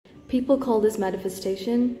People call this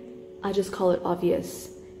manifestation. I just call it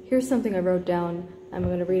obvious. Here's something I wrote down. I'm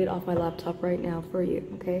going to read it off my laptop right now for you,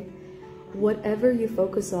 okay? Whatever you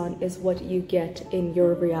focus on is what you get in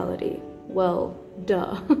your reality. Well,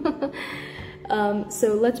 duh.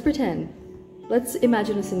 So let's pretend. Let's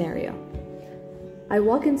imagine a scenario. I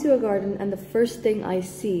walk into a garden and the first thing I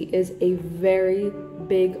see is a very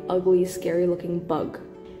big, ugly, scary looking bug.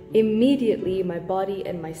 Immediately, my body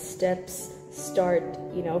and my steps start,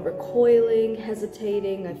 recoiling,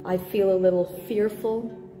 hesitating. I feel a little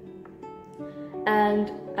fearful.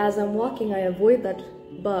 And as I'm walking, I avoid that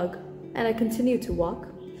bug and I continue to walk.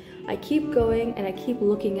 I keep going and I keep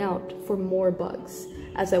looking out for more bugs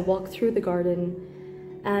as I walk through the garden,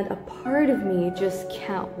 and a part of me just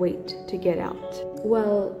can't wait to get out.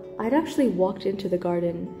 Well, I'd actually walked into the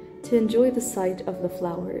garden to enjoy the sight of the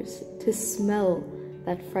flowers, to smell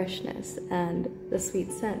that freshness and the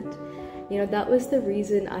sweet scent. That was the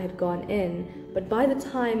reason I had gone in, but by the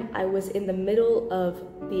time I was in the middle of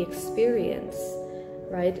the experience,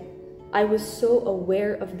 right, I was so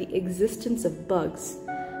aware of the existence of bugs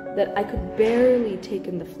that I could barely take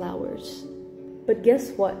in the flowers. But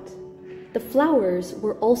guess what? The flowers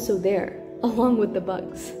were also there, along with the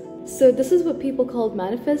bugs. So this is what people call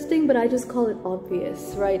manifesting, but I just call it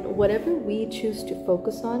obvious, right? Whatever we choose to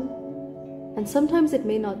focus on, and sometimes it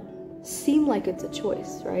may not seem like it's a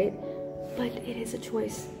choice, right? But it is a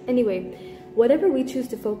choice. Anyway, whatever we choose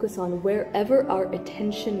to focus on, wherever our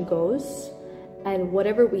attention goes, and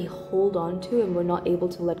whatever we hold on to and we're not able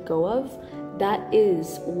to let go of, that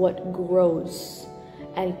is what grows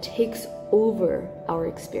and takes over our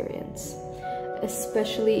experience,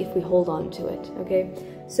 especially if we hold on to it, okay?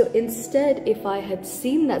 So instead, if I had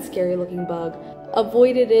seen that scary looking bug,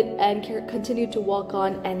 avoided it and continued to walk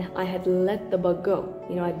on, and I had let the bug go,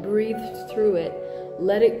 I breathed through it,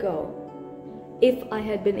 let it go. If I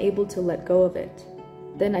had been able to let go of it,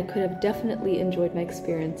 then I could have definitely enjoyed my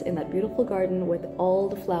experience in that beautiful garden with all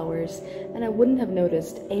the flowers, and I wouldn't have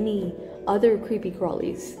noticed any other creepy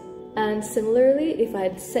crawlies. And similarly, if I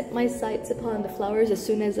had set my sights upon the flowers as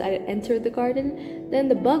soon as I entered the garden, then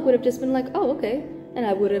the bug would have just been like, oh, okay, and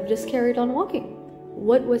I would have just carried on walking.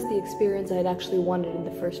 What was the experience I had actually wanted in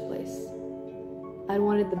the first place? I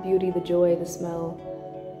wanted the beauty, the joy, the smell,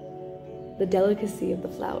 the delicacy of the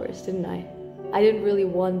flowers, didn't I? I didn't really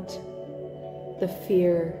want the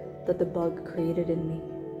fear that the bug created in me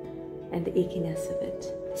and the achiness of it.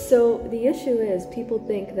 So the issue is, people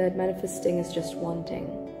think that manifesting is just wanting.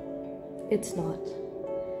 It's not.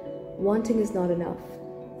 Wanting is not enough.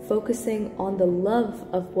 Focusing on the love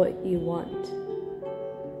of what you want,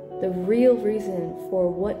 the real reason for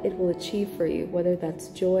what it will achieve for you, whether that's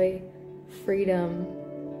joy, freedom,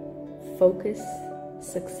 focus,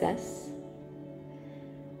 success,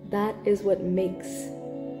 that is what makes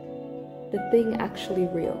the thing actually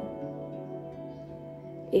real.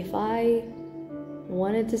 If I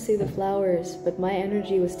wanted to see the flowers, but my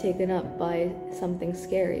energy was taken up by something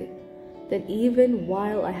scary, then even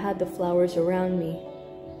while I had the flowers around me,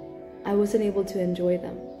 I wasn't able to enjoy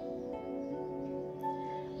them.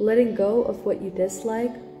 Letting go of what you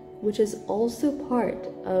dislike, which is also part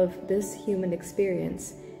of this human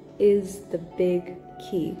experience, is the big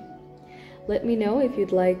key. Let me know if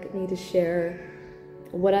you'd like me to share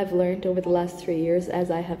what I've learned over the last 3 years, as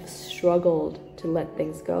I have struggled to let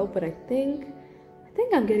things go, but I think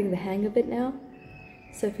I'm getting the hang of it now.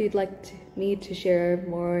 So if you'd like me to share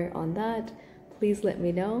more on that, please let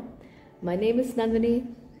me know. My name is Nandini.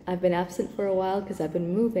 I've been absent for a while because I've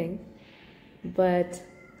been moving, but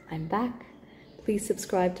I'm back. Please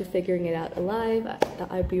subscribe to Figuring It Out Alive.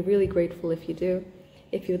 I'd be really grateful if you do,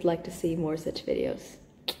 if you'd like to see more such videos.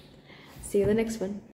 See you in the next one.